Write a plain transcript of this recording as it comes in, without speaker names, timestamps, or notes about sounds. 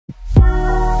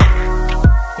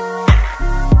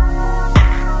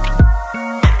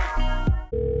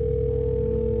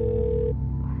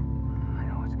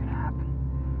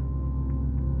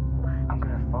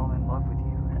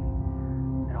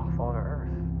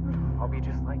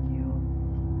just like you.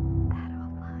 That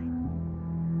all fine.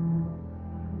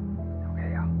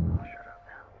 Okay, I'll shut up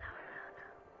now. No.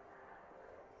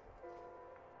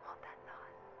 Hold that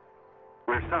thought.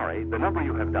 We're sorry, the number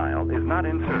you have dialed is not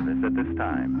in service at this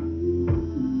time.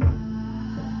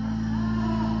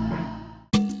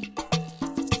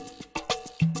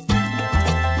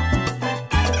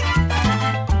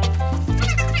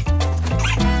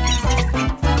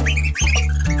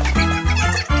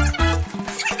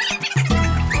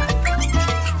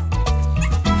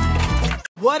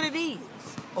 What it is,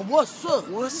 or what's up?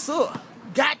 What's up?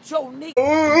 Got your nigga.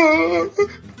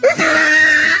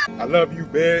 I love you,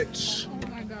 bitch. Oh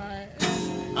my God.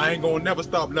 I ain't gonna never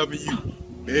stop loving you,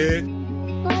 bitch.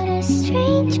 What a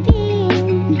strange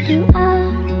being you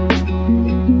are.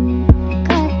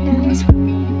 God knows.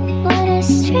 What a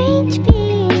strange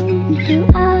being you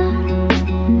are.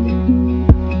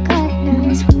 God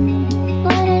knows.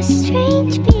 What a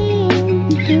strange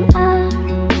being you are.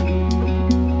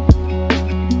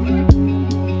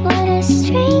 What a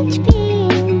strange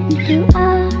being you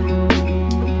are.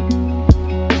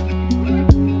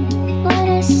 What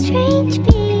a strange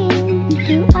being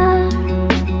you are.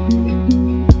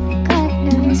 God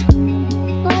knows.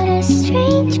 What a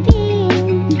strange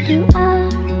being you are.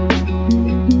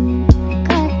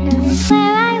 God knows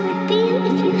where I would be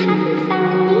if you hadn't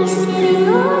found me sitting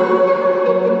all alone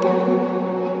in the dark.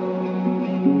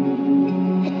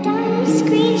 A dumb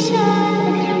screenshot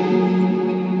of you.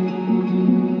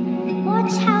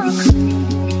 Watch how.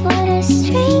 What a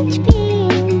strange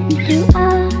being you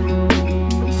are.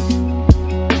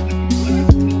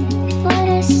 What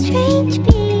a strange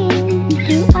being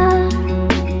you are.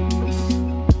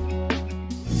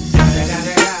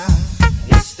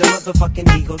 It's the motherfucking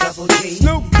Eagle Double G.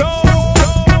 Snoop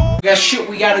Dogg. We got shit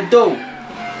we gotta do.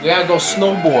 We gotta go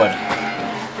snowboard.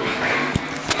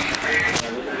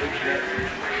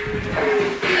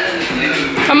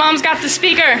 My mom's got the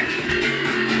speaker.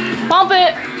 Bump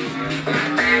it.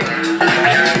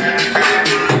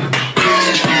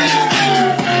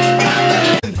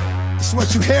 It's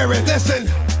what you hearing. Listen.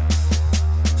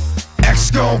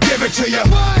 X gon' give it to you.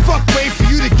 Fuck, wait for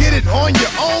you to get it on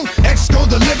your own. X gon'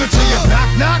 deliver to you.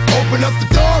 Knock, knock, open up the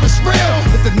door, it's real.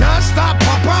 With the non-stop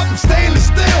pop out, I'm stainless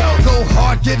steel. Go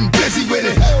hard, getting busy with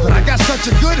it. But I got such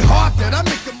a good heart that I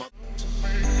make them.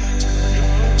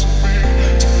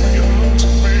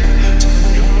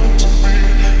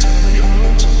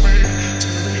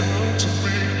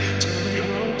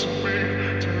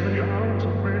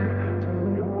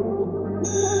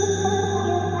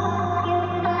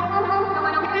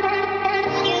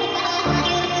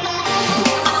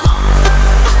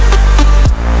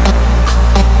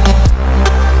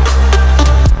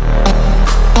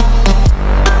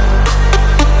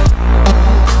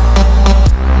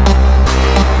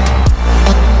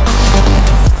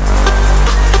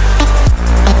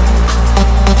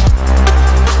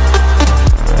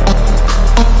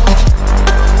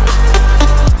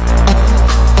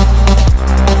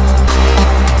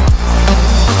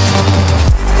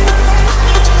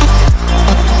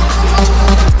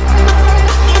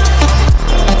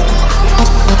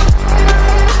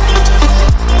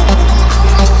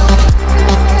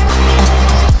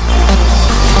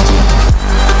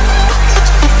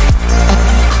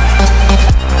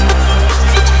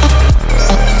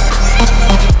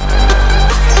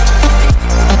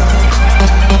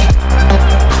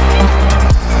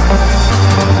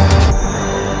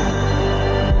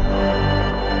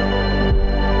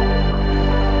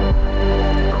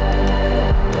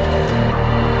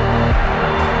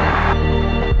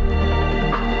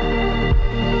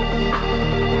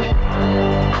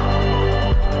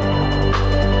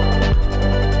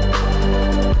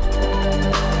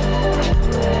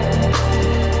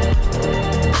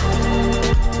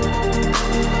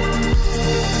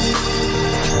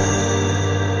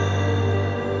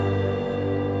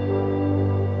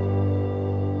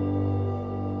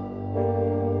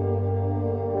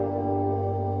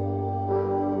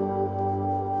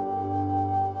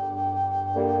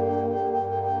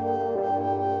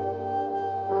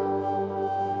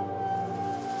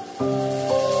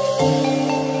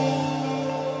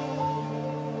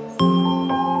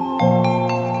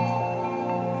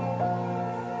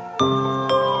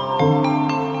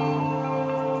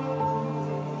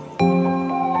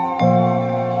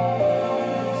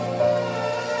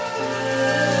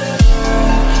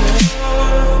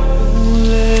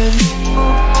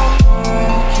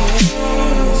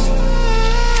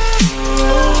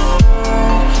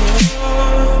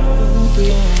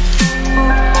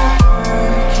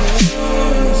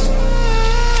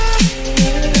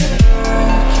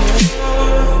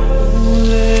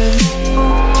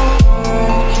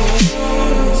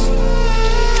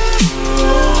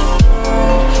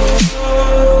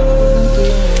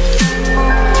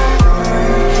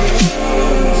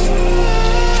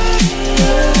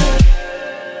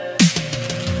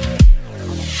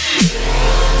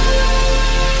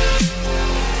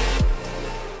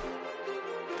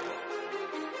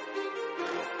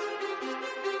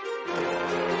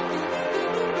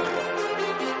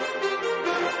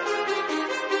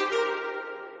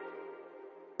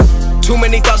 Too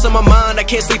many thoughts on my mind, I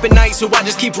can't sleep at night, so I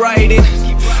just keep writing.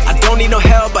 I don't need no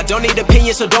help, I don't need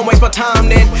opinions, so don't waste my time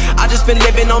then. I just been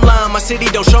living online, my city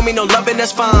don't show me no loving,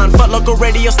 that's fine. Fuck local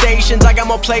radio stations, I got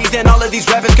more plays than all of these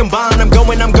rappers combined. I'm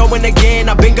going again,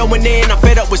 I've been going in, I'm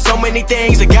fed up with so many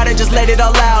things, I gotta just let it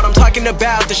all out. I'm talking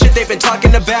about the shit they've been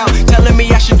talking about, telling me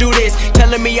I should do this,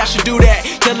 telling me I should do that,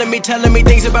 telling me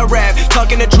things about rap,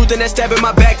 talking the truth and that stab in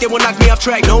my back, they will knock me off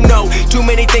track. No, too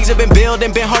many things have been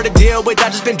building, been hard to deal with, I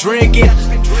just been drinking.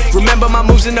 Remember my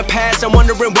moves in the past, I'm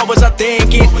wondering what was I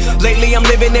thinking. Lately I'm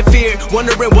living in fear,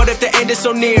 wondering what if the end is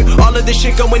so near. All of this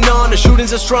shit going on, the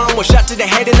shootings are strong, one shot to the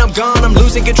head and I'm gone. I'm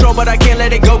losing control but I can't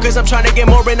let it go, cause I'm trying to get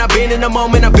more. And I've been in the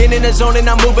moment, I've been in the zone, and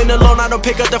I'm moving alone. I don't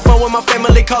pick up the phone when my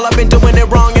family call, I've been doing it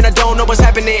wrong and I don't know what's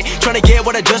happening. Trying to get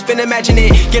what I just been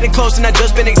imagining, getting close and I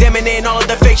just been examining all of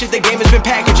the fake shit the game has been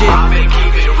packaging. I've been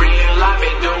keeping it real, I've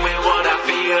been doing what I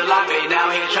feel. I've been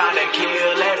out here trying to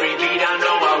kill every beat, I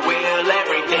know I will.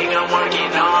 Everything I'm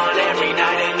working on, every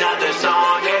night another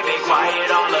song. They've been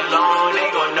quiet all along, they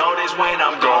gon' notice when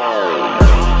I'm gone.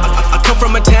 I come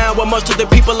from a town where most of the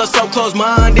people are so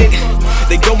close-minded.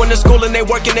 They going to school and they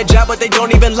working a job but they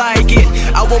don't even like it.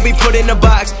 I won't be put in a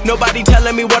box, nobody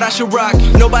telling me what I should rock,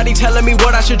 nobody telling me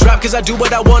what I should drop, cause I do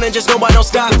what I want and just know I don't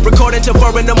stop. Recording till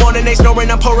 4 in the morning, they snoring,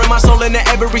 I'm pouring my soul into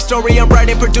every story. I'm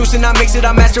writing, producing, I mix it,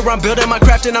 I master, I'm building my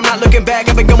craft and I'm not looking back.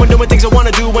 I've been going doing things I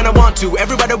wanna do when I want to.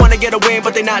 Everybody wanna get a win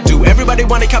but they not do. Everybody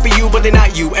wanna copy you but they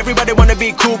not you. Everybody wanna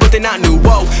be cool but they not new.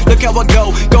 Whoa, look how I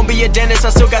go, gonna be a dentist, I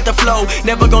still got the flow.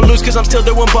 Never gonna lose cause I'm still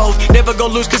doing both. Never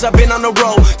gonna lose cause I've been on the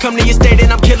road. Come to your state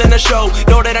and I'm killing the show.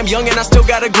 Know that I'm young and I still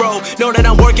gotta grow. Know that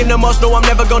I'm working the most, know I'm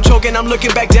never gonna choke, and I'm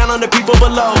looking back down on the people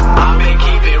below. I've been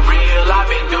keeping it real, I've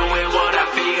been doing what I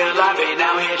feel. I've been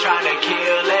out here trying to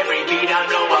kill every beat, I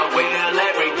know I will.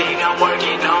 Everything I'm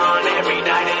working on, every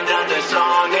night another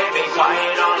song. They've been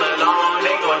quiet all along,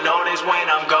 they gon' notice when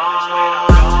I'm gone.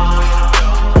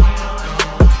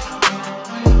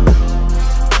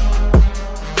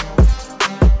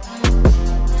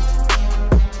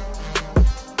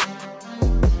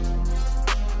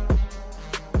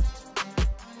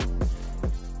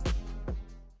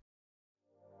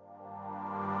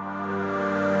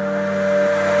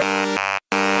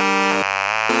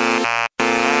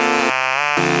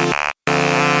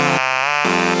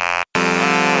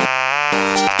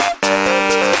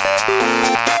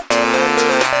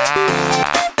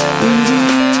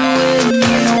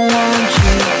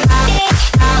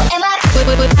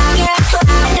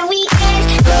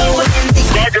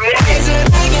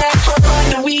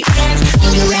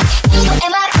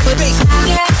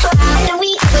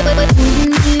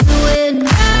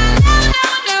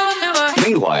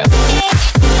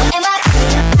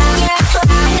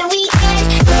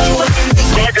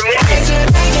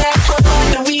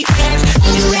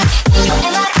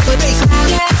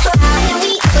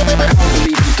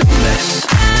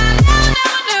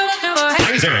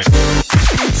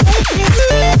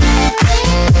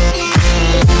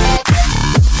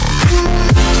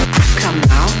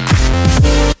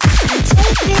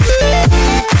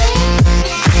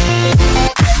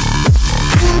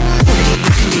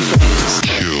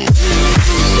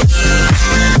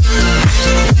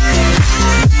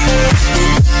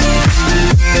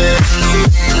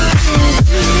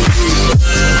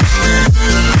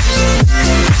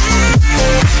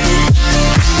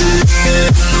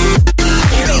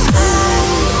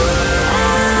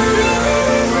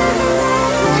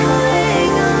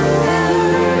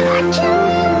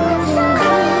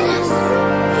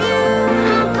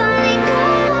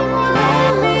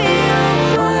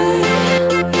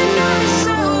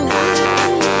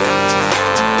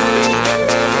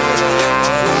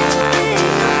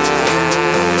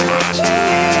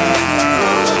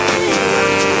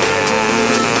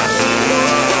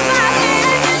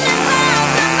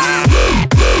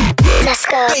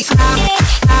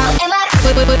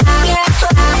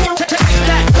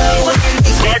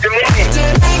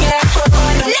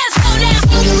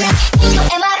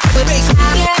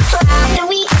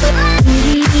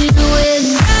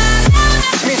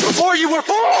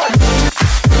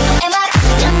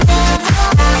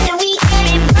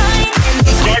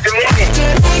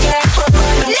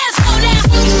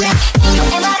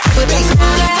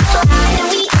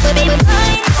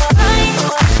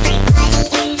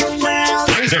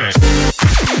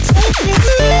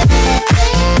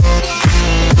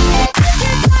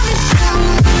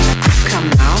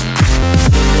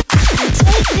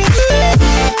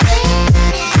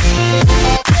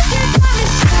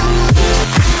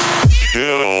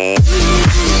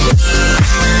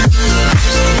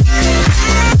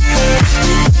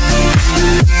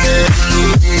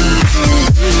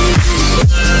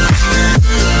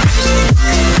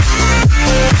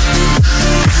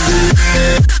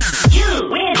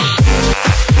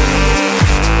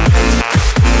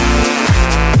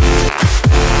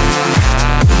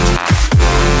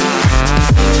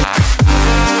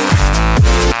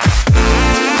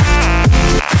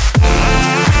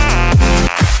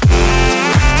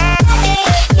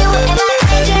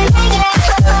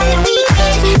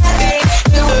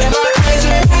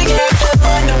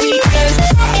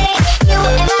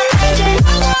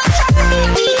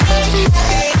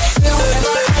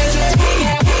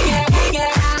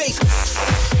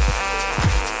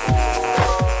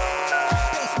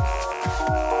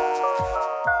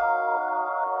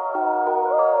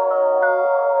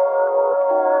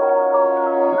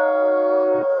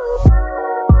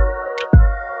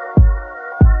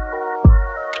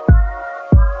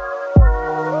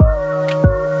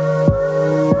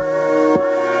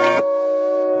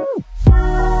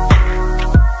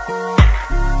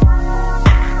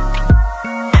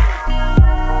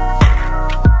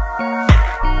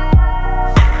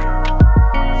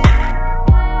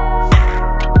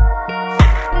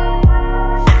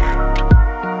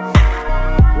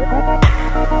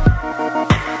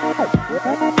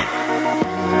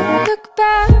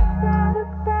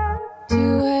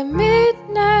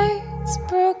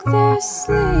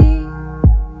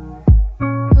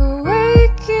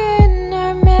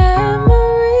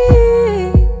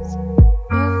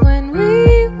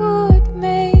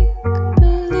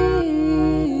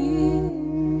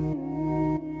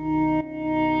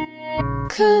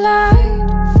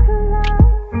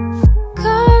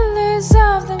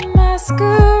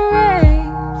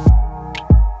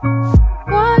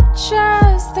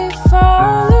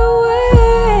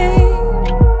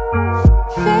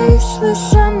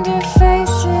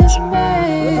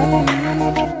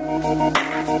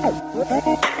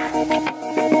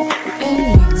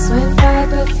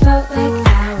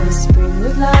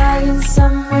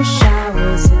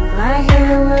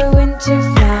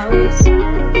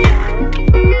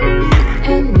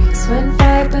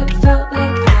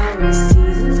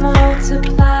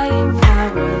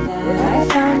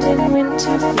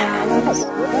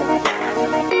 Trippydraws.